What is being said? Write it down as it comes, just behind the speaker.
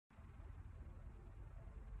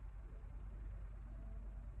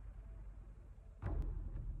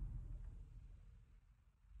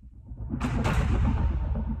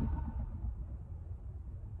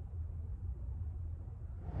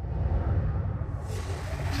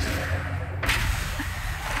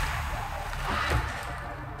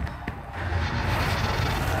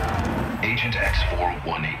Agent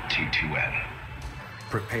X41822N.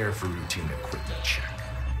 Prepare for routine equipment check.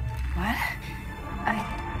 What?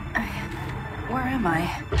 Where am I?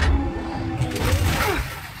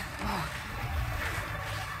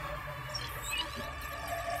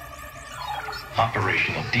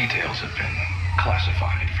 Operational details have been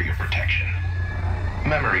classified for your protection.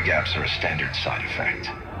 Memory gaps are a standard side effect.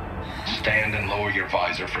 Stand and lower your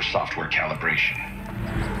visor for software calibration.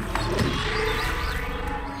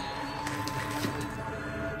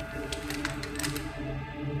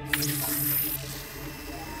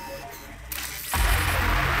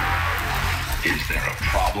 Is there a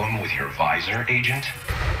problem with your visor, Agent?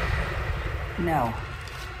 No.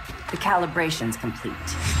 The calibration's complete.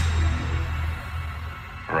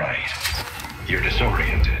 Right. You're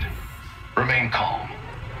disoriented. Remain calm.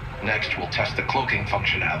 Next, we'll test the cloaking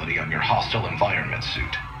functionality of your hostile environment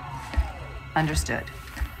suit. Understood.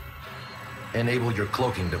 Enable your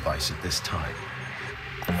cloaking device at this time.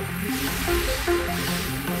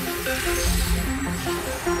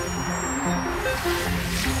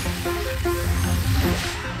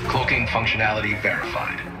 Cloaking functionality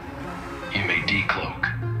verified. You may decloak.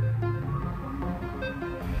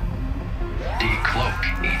 Decloak,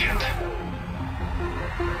 Agent.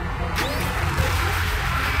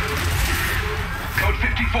 Code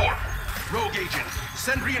 54. Rogue agent,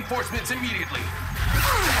 send reinforcements immediately.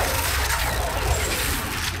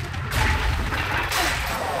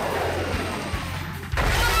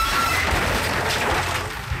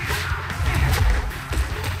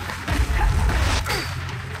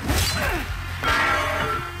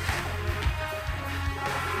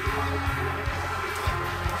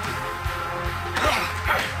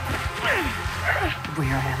 Where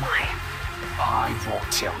am I? I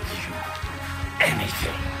won't tell you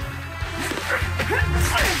anything.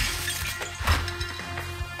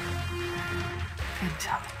 Good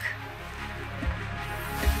talk.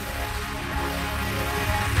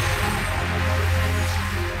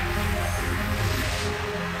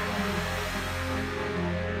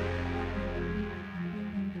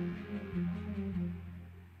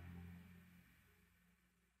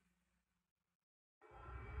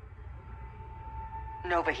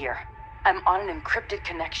 Nova here. I'm on an encrypted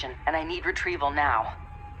connection, and I need retrieval now.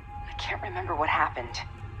 I can't remember what happened.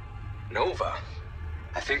 Nova?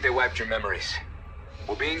 I think they wiped your memories.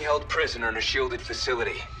 We're being held prisoner in a shielded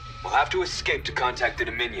facility. We'll have to escape to contact the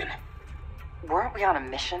Dominion. Weren't we on a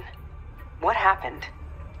mission? What happened?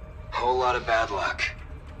 Whole lot of bad luck.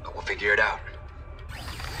 But we'll figure it out.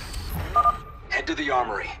 Head to the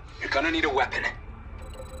armory. You're gonna need a weapon.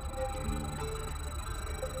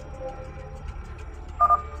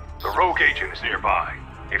 The rogue agent is nearby.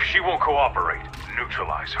 If she won't cooperate,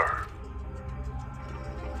 neutralize her.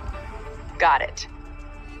 Got it.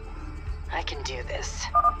 I can do this.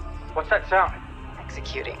 What's that sound?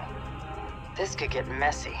 Executing. This could get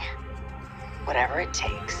messy. Whatever it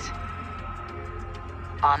takes.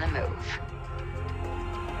 On the move.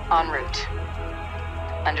 En route.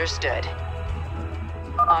 Understood.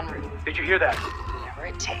 En route. Did you hear that? Whatever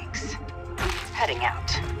it takes. Heading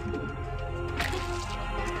out.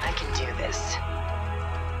 I can do this.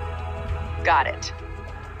 Got it.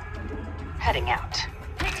 Heading out.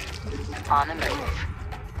 On the move.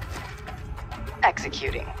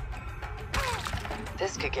 Executing.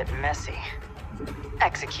 This could get messy.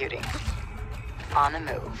 Executing. On the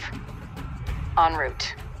move. En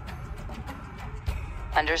route.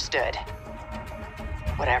 Understood.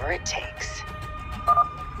 Whatever it takes.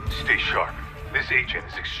 Stay sharp. This agent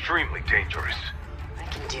is extremely dangerous. I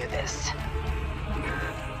can do this.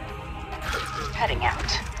 Heading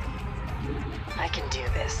out. I can do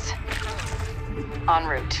this. En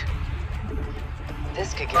route.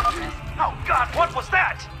 This could get messy. Oh God, what was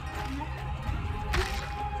that?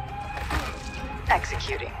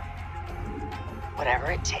 Executing.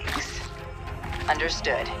 Whatever it takes.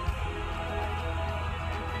 Understood.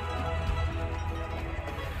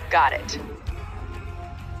 Got it.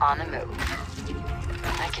 On the move.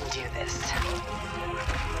 I can do this.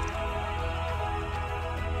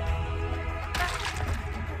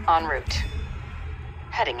 En route.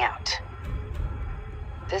 Heading out.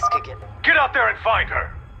 This could get... Get out there and find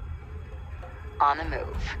her! On the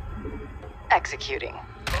move. Executing.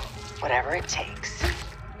 Whatever it takes.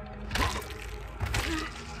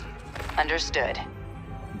 Understood.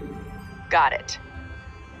 Got it.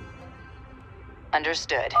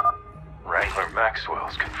 Understood. Wrangler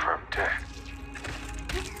Maxwell's confirmed dead.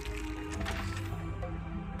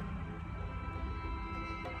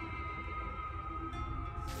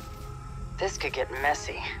 This could get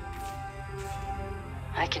messy.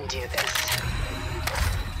 I can do this.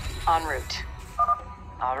 En route.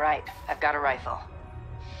 All right, I've got a rifle.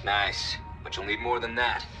 Nice. But you'll need more than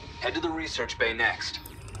that. Head to the research bay next.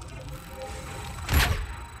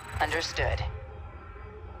 Understood.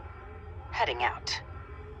 Heading out.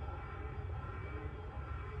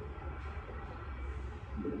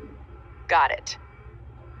 Got it.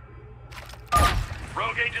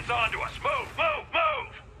 Rogue agents onto us. Move, move, move!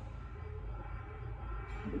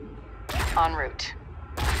 En route.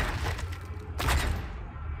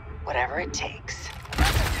 Whatever it takes.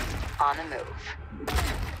 On the move.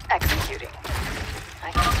 Executing.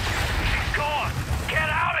 She's gone! Get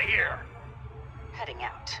out of here! Heading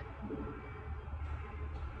out.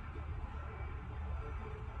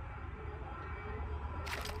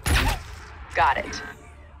 Got it.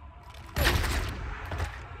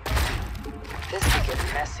 This could get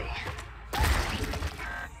messy.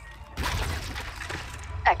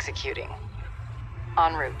 Executing.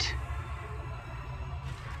 En route.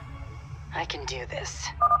 I can do this.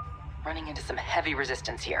 Running into some heavy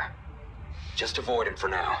resistance here. Just avoid him for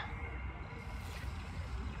now.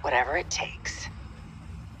 Whatever it takes.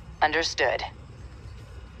 Understood.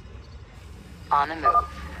 On the move.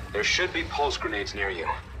 There should be pulse grenades near you.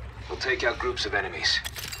 We'll take out groups of enemies.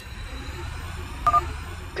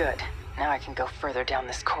 Good. Now I can go further down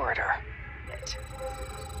this corridor.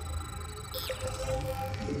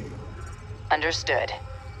 Understood.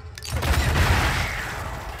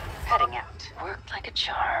 Heading out. Worked like a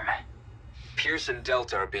charm. Pierce and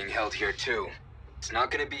Delta are being held here too. It's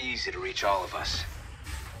not gonna be easy to reach all of us.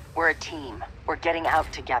 We're a team. We're getting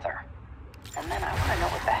out together. And then I want to know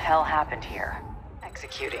what the hell happened here.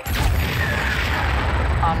 Executing.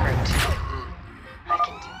 En route. I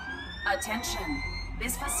can do... Attention.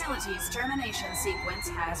 This facility's termination sequence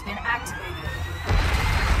has been activated.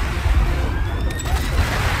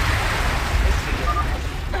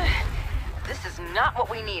 This is not what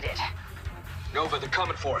we needed. Nova, they're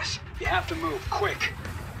coming for us. You have to move, quick.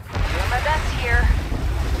 Doing my best here.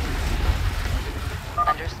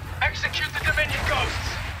 Execute the Dominion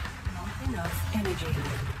ghosts! Not enough energy.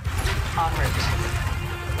 En route.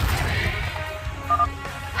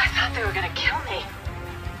 I thought they were gonna kill me.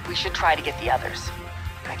 We should try to get the others.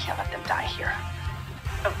 I can't let them die here.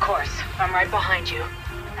 Of course. I'm right behind you.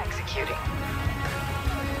 Executing.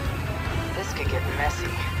 This could get messy.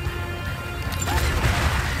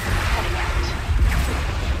 Heading out.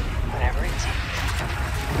 Whatever it takes.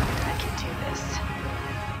 I can do this.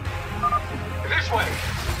 This way!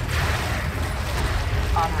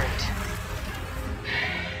 En route.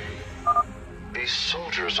 These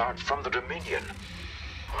soldiers aren't from the Dominion.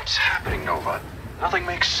 What's happening, Nova? Nothing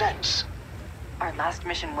makes sense. Our last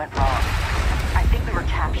mission went wrong. I think we were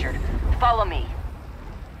captured. Follow me.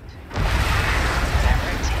 Whatever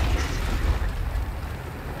it takes.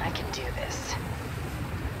 I can do this.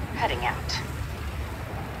 Heading out.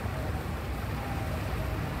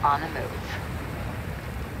 On the move.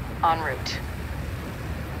 En route.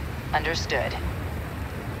 Understood.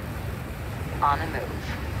 On the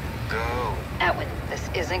move. Go. Atwood, this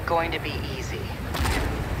isn't going to be easy.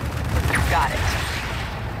 Got it.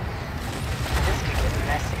 This could get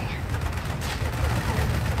messy.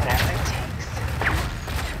 Whatever it takes.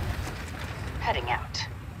 Heading out.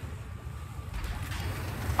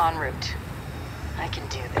 En route. I can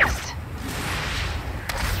do this.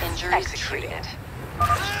 Injuries treated.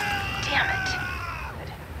 Damn it.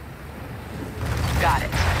 Good. Got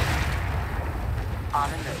it. On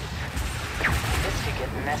the move. This could get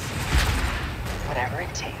messy. Whatever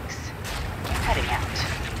it takes. Heading out.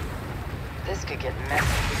 This could get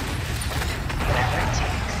messy. Whatever it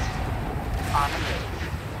takes. On the move.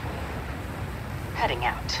 Heading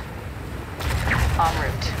out. En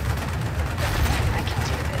route. I can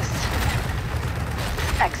do this.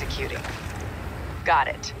 Executing. Got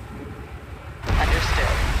it.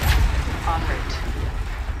 Understood. En route.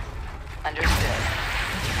 Understood.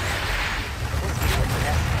 This could get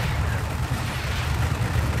messy.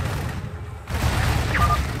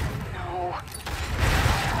 No.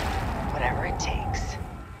 Whatever it takes.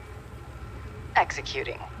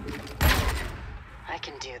 Executing. I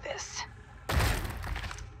can do this.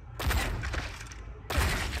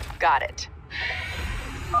 Got it.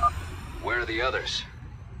 Where are the others?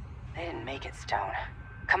 They didn't make it, Stone.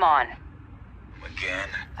 Come on. Again?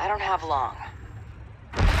 I don't have long.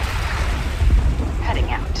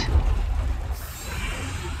 Heading out.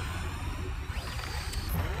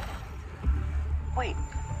 Wait,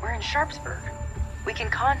 we're in Sharpsburg. We can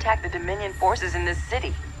contact the Dominion forces in this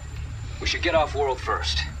city. We should get off-world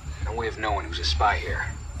first. No way of knowing who's a spy here.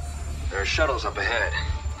 There are shuttles up ahead.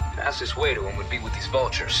 Fastest way to them would be with these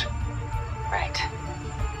vultures. Right.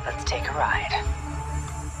 Let's take a ride.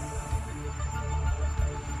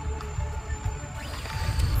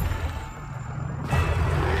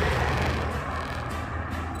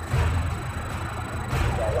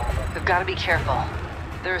 We've got to be careful.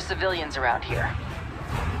 There are civilians around here.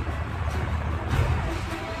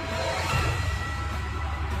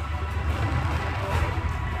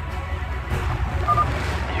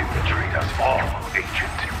 You betrayed us all,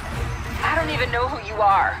 Agent. I don't even know who you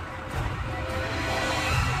are.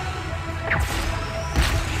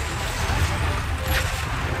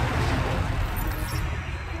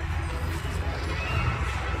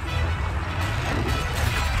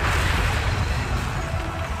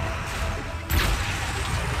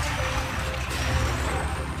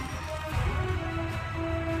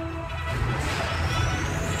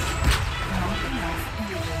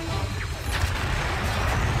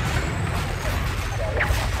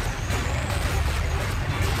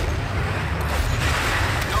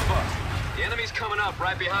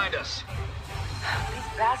 Right behind us.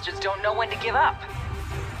 These bastards don't know when to give up.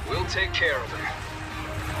 We'll take care of them.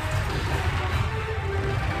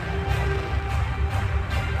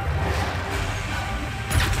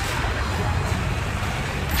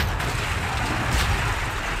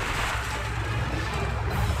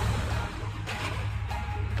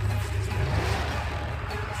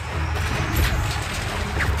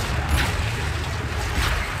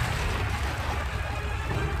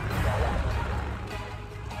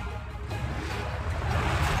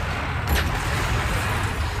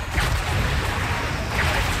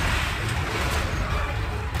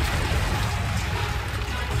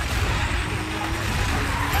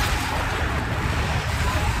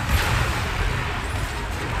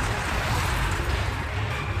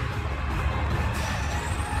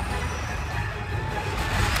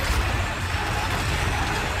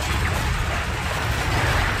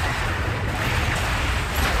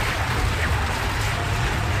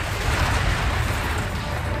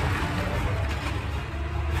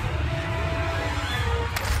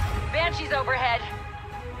 Banshees overhead.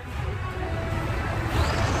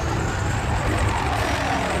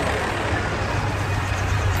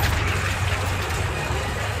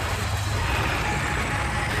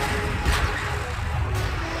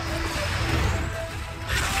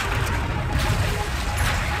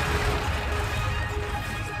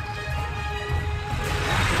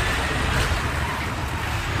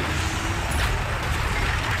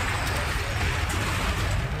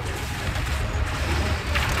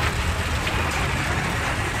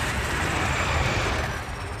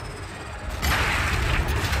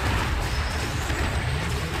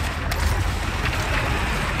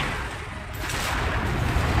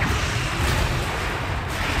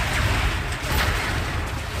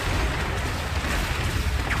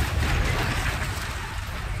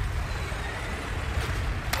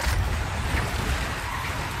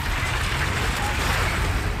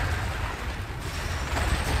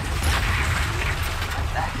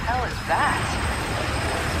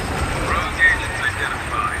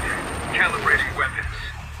 Calibrating weapons.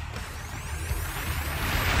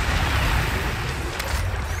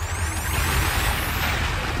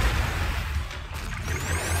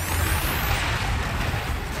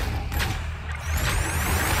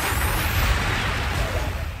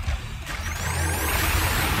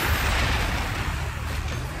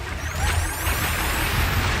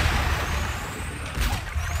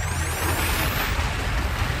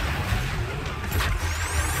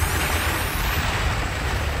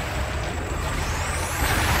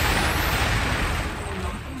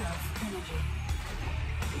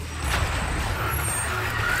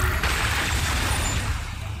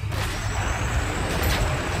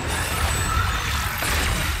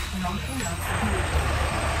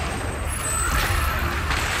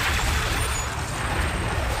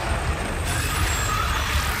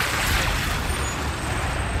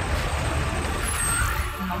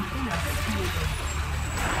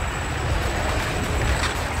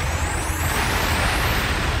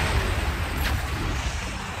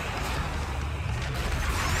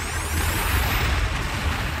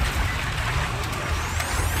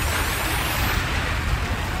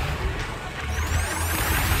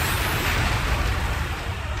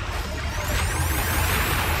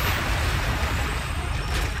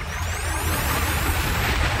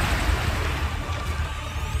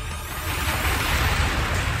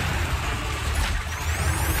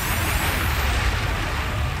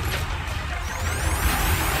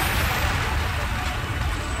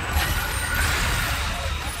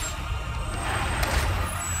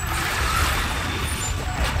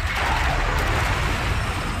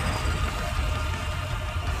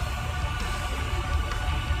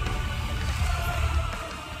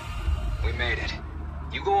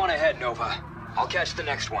 Nova. I'll catch the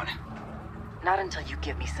next one. Not until you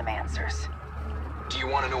give me some answers. Do you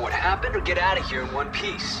want to know what happened or get out of here in one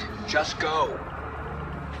piece? Just go.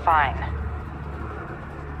 Fine.